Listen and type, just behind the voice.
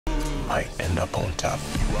might end up on top,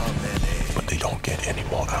 but they don't get any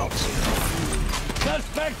more outs.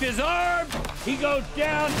 Suspect is armed! He goes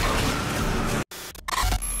down!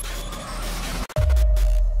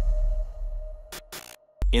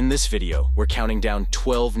 In this video, we're counting down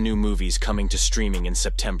 12 new movies coming to streaming in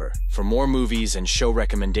September. For more movies and show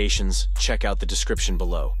recommendations, check out the description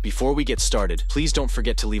below. Before we get started, please don't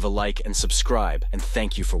forget to leave a like and subscribe, and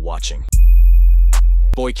thank you for watching.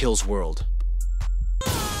 Boy Kills World.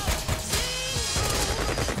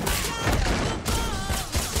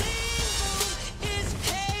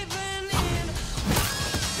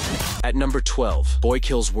 At number 12, Boy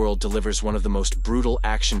Kills World delivers one of the most brutal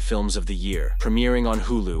action films of the year, premiering on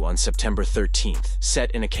Hulu on September 13th.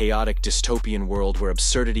 Set in a chaotic dystopian world where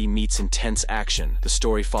absurdity meets intense action, the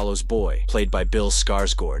story follows Boy, played by Bill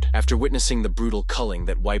Skarsgård. After witnessing the brutal culling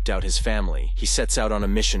that wiped out his family, he sets out on a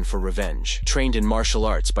mission for revenge. Trained in martial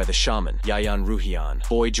arts by the shaman, Yayan Ruhian,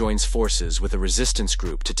 Boy joins forces with a resistance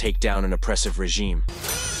group to take down an oppressive regime.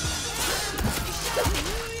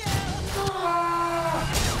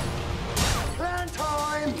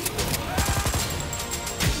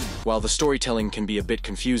 While the storytelling can be a bit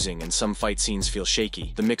confusing and some fight scenes feel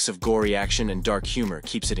shaky, the mix of gory action and dark humor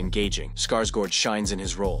keeps it engaging. Skarsgård shines in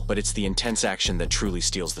his role, but it's the intense action that truly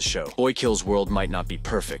steals the show. Boy Kills World might not be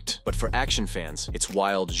perfect, but for action fans, its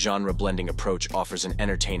wild, genre-blending approach offers an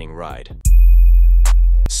entertaining ride.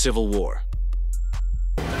 Civil War.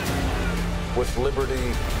 With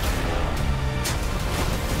liberty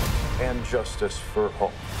and justice for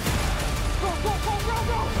all.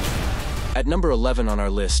 At number 11 on our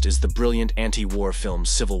list is the brilliant anti-war film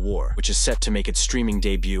Civil War, which is set to make its streaming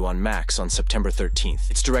debut on Max on September 13th.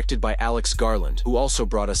 It's directed by Alex Garland, who also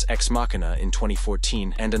brought us Ex Machina in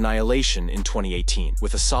 2014 and Annihilation in 2018.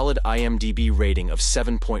 With a solid IMDb rating of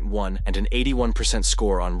 7.1 and an 81%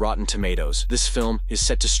 score on Rotten Tomatoes, this film is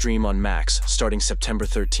set to stream on Max starting September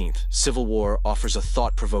 13th. Civil War offers a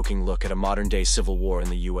thought-provoking look at a modern-day civil war in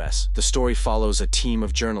the US. The story follows a team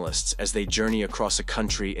of journalists as they journey across a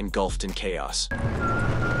country engulfed in chaos.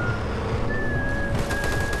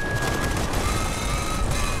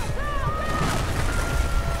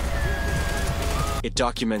 It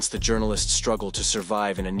documents the journalists' struggle to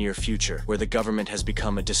survive in a near future where the government has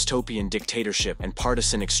become a dystopian dictatorship and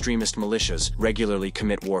partisan extremist militias regularly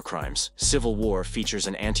commit war crimes. Civil War features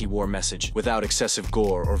an anti-war message without excessive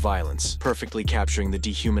gore or violence, perfectly capturing the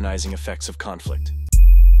dehumanizing effects of conflict.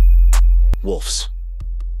 Wolves.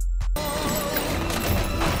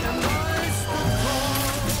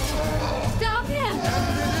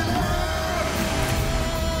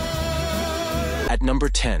 At number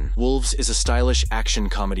 10, Wolves is a stylish action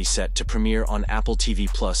comedy set to premiere on Apple TV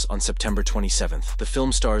Plus on September 27th. The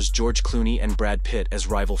film stars George Clooney and Brad Pitt as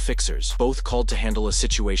rival fixers, both called to handle a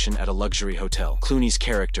situation at a luxury hotel. Clooney's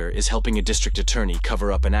character is helping a district attorney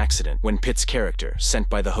cover up an accident when Pitt's character, sent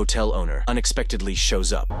by the hotel owner, unexpectedly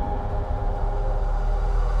shows up.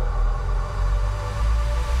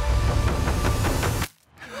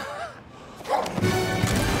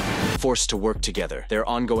 Forced to work together, their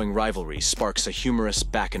ongoing rivalry sparks a humorous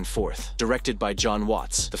back and forth. Directed by John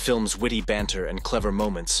Watts, the film's witty banter and clever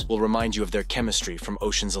moments will remind you of their chemistry from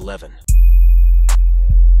Ocean's 11.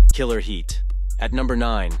 Killer Heat. At number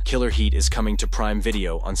 9, Killer Heat is coming to Prime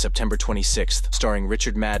Video on September 26th, starring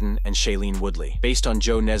Richard Madden and Shailene Woodley. Based on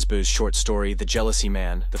Joe Nesbø's short story, The Jealousy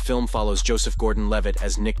Man, the film follows Joseph Gordon-Levitt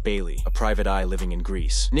as Nick Bailey, a private eye living in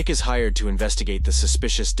Greece. Nick is hired to investigate the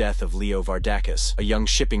suspicious death of Leo Varoufakis, a young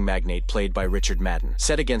shipping magnate played by Richard Madden.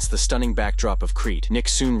 Set against the stunning backdrop of Crete, Nick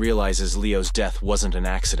soon realizes Leo's death wasn't an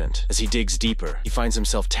accident. As he digs deeper, he finds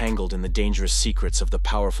himself tangled in the dangerous secrets of the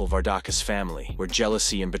powerful Varoufakis family, where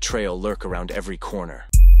jealousy and betrayal lurk around every corner.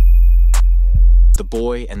 The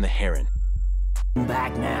Boy and the Heron.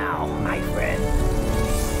 Back now, my friend.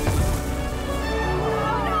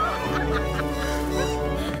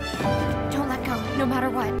 Don't let go, no matter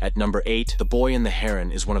what. At number 8, The Boy and the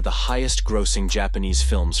Heron is one of the highest-grossing Japanese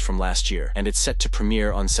films from last year, and it's set to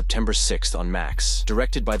premiere on September 6th on Max.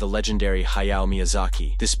 Directed by the legendary Hayao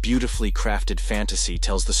Miyazaki, this beautifully crafted fantasy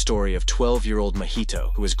tells the story of 12-year-old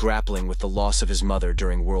Mahito, who is grappling with the loss of his mother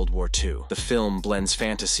during World War II. The film blends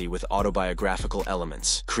fantasy with autobiographical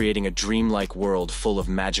elements, creating a dreamlike world full of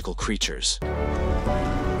magical creatures.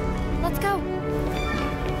 Let's go.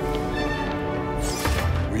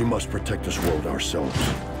 We must protect this world ourselves.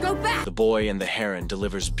 Go back! The Boy and the Heron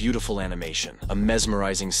delivers beautiful animation, a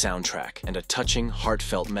mesmerizing soundtrack, and a touching,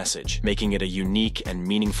 heartfelt message, making it a unique and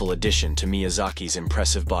meaningful addition to Miyazaki's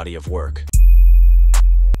impressive body of work.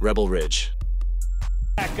 Rebel Ridge.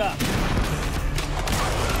 Back up.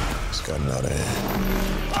 It's gotten out of hand.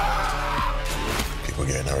 People We're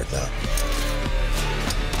getting hurt now.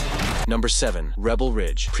 Number 7, Rebel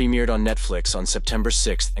Ridge, premiered on Netflix on September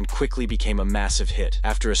 6th and quickly became a massive hit.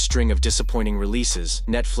 After a string of disappointing releases,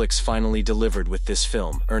 Netflix finally delivered with this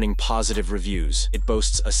film, earning positive reviews. It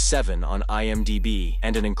boasts a 7 on IMDb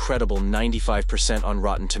and an incredible 95% on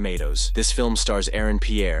Rotten Tomatoes. This film stars Aaron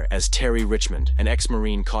Pierre as Terry Richmond, an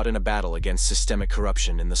ex-Marine caught in a battle against systemic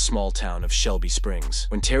corruption in the small town of Shelby Springs.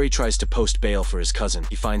 When Terry tries to post bail for his cousin,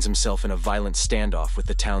 he finds himself in a violent standoff with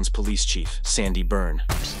the town's police chief, Sandy Byrne.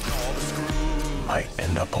 Might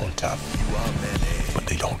end up on top, but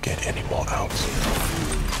they don't get any more outs.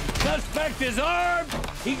 Suspect is armed!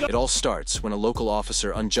 It all starts when a local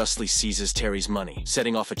officer unjustly seizes Terry's money,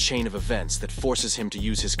 setting off a chain of events that forces him to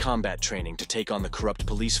use his combat training to take on the corrupt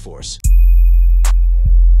police force.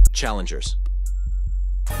 Challengers.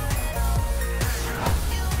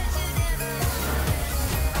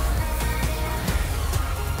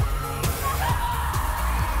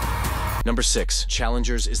 Number 6,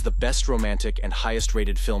 Challengers is the best romantic and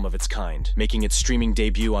highest-rated film of its kind, making its streaming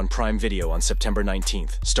debut on Prime Video on September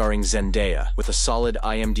 19th, starring Zendaya, with a solid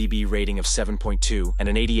IMDb rating of 7.2 and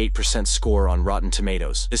an 88% score on Rotten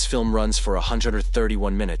Tomatoes. This film runs for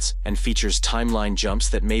 131 minutes and features timeline jumps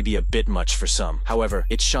that may be a bit much for some. However,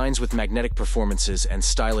 it shines with magnetic performances and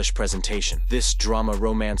stylish presentation. This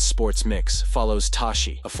drama-romance sports mix follows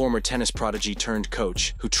Tashi, a former tennis prodigy turned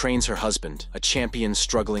coach, who trains her husband, a champion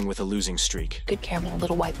struggling with a losing streak. Good care of the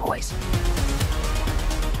little white boys.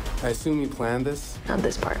 I assume you planned this? Not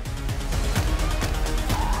this part.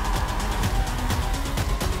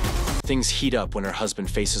 Things heat up when her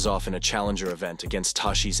husband faces off in a challenger event against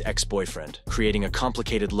Tashi's ex-boyfriend, creating a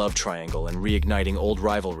complicated love triangle and reigniting old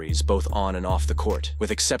rivalries both on and off the court.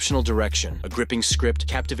 With exceptional direction, a gripping script,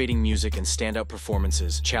 captivating music, and standout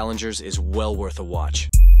performances, Challengers is well worth a watch.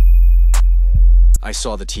 I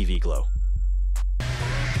saw the TV glow.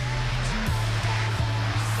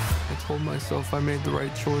 I told myself I made the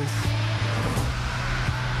right choice.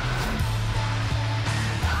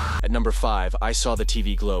 At number 5, I Saw the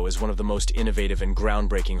TV Glow is one of the most innovative and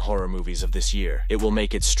groundbreaking horror movies of this year. It will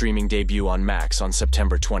make its streaming debut on Max on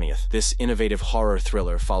September 20th. This innovative horror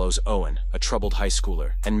thriller follows Owen, a troubled high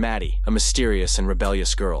schooler, and Maddie, a mysterious and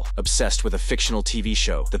rebellious girl, obsessed with a fictional TV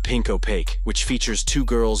show, The Pink Opaque, which features two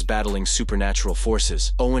girls battling supernatural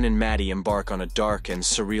forces. Owen and Maddie embark on a dark and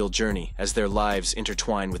surreal journey as their lives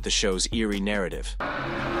intertwine with the show's eerie narrative.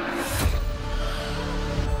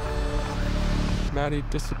 Maddie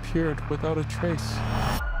disappeared without a trace.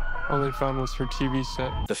 All they found was her TV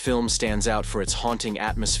set. The film stands out for its haunting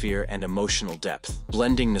atmosphere and emotional depth.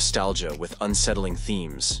 Blending nostalgia with unsettling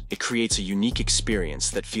themes, it creates a unique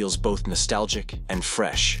experience that feels both nostalgic and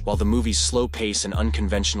fresh. While the movie's slow pace and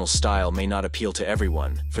unconventional style may not appeal to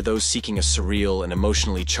everyone, for those seeking a surreal and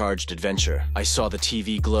emotionally charged adventure, I Saw the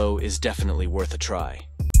TV Glow is definitely worth a try.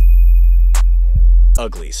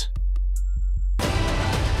 Uglies.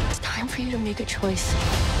 Time for you to make a choice.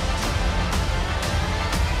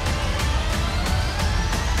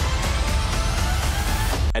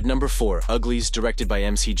 At number 4, Uglies, directed by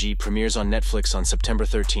MCG, premieres on Netflix on September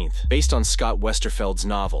 13th. Based on Scott Westerfeld's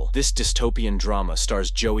novel, this dystopian drama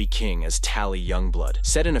stars Joey King as Tally Youngblood.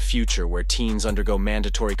 Set in a future where teens undergo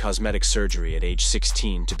mandatory cosmetic surgery at age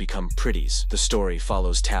 16 to become pretties, the story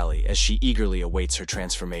follows Tally as she eagerly awaits her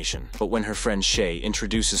transformation. But when her friend Shay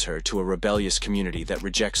introduces her to a rebellious community that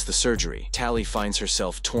rejects the surgery, Tally finds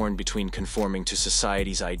herself torn between conforming to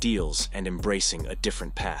society's ideals and embracing a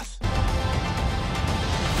different path.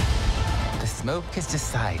 The smoke has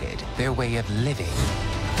decided their way of living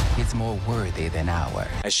is more worthy than ours.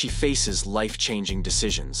 As she faces life-changing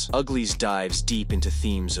decisions, Uglies dives deep into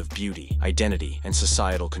themes of beauty, identity, and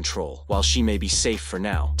societal control. While she may be safe for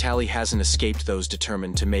now, Tally hasn't escaped those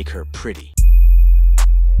determined to make her pretty.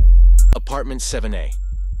 Apartment 7A.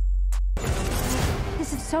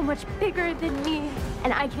 This is so much bigger than me,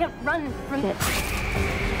 and I can't run from it.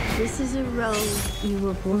 This is a role you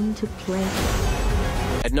were born to play.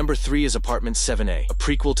 At number 3 is Apartment 7A, a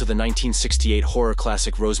prequel to the 1968 horror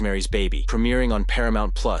classic Rosemary's Baby, premiering on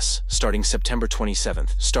Paramount Plus, starting September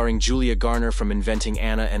 27th. Starring Julia Garner from Inventing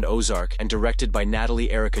Anna and Ozark, and directed by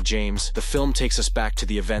Natalie Erica James, the film takes us back to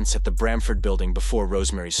the events at the Bramford building before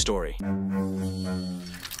Rosemary's story.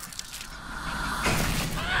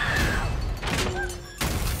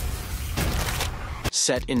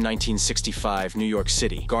 Set in 1965 New York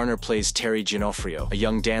City, Garner plays Terry Gianofrio, a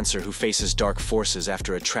young dancer who faces dark forces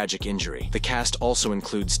after a tragic injury. The cast also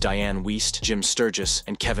includes Diane Wiest, Jim Sturgis,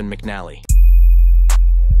 and Kevin McNally.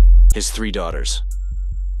 His 3 daughters.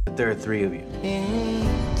 There are 3 of you.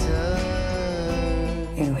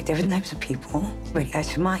 Anyway, different types of people, but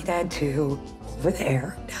that's my dad too. over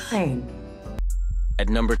there dying. At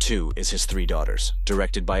number 2 is His Three Daughters,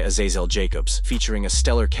 directed by Azazel Jacobs, featuring a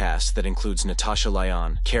stellar cast that includes Natasha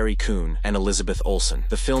Lyonne, Carrie Coon, and Elizabeth Olsen.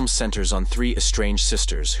 The film centers on 3 estranged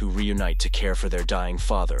sisters who reunite to care for their dying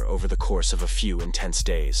father over the course of a few intense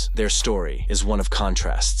days. Their story is one of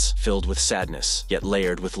contrasts, filled with sadness, yet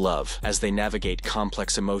layered with love, as they navigate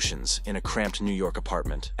complex emotions in a cramped New York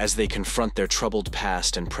apartment. As they confront their troubled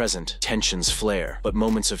past and present, tensions flare, but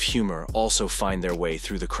moments of humor also find their way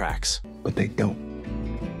through the cracks. But they don't.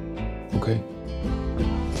 Okay.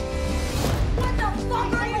 What the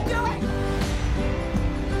fuck are you doing?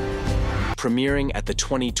 Premiering at the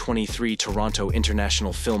 2023 Toronto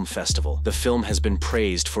International Film Festival, the film has been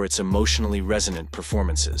praised for its emotionally resonant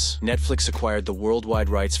performances. Netflix acquired the worldwide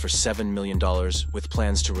rights for $7 million, with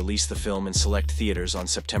plans to release the film in select theaters on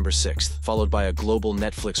September 6th, followed by a global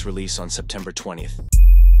Netflix release on September 20th.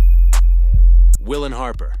 Will and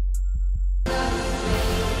Harper.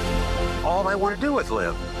 All I want to do is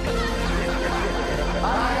live.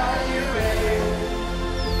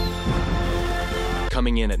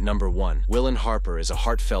 Coming in at number 1, Will and Harper is a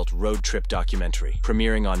heartfelt road trip documentary.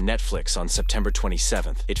 Premiering on Netflix on September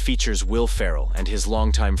 27th, it features Will Ferrell and his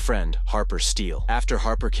longtime friend, Harper Steele. After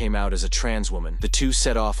Harper came out as a trans woman, the two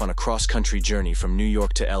set off on a cross-country journey from New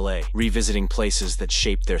York to LA, revisiting places that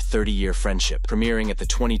shaped their 30-year friendship. Premiering at the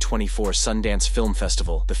 2024 Sundance Film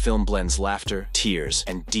Festival, the film blends laughter, tears,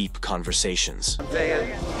 and deep conversations.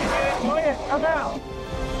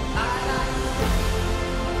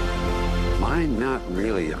 I'm not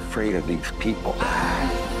really afraid of these people.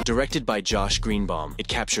 Directed by Josh Greenbaum, it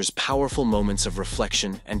captures powerful moments of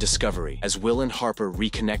reflection and discovery as Will and Harper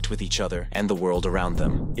reconnect with each other and the world around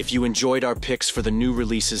them. If you enjoyed our picks for the new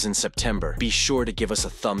releases in September, be sure to give us a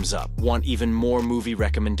thumbs up. Want even more movie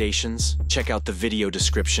recommendations? Check out the video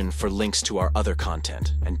description for links to our other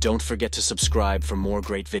content. And don't forget to subscribe for more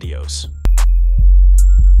great videos.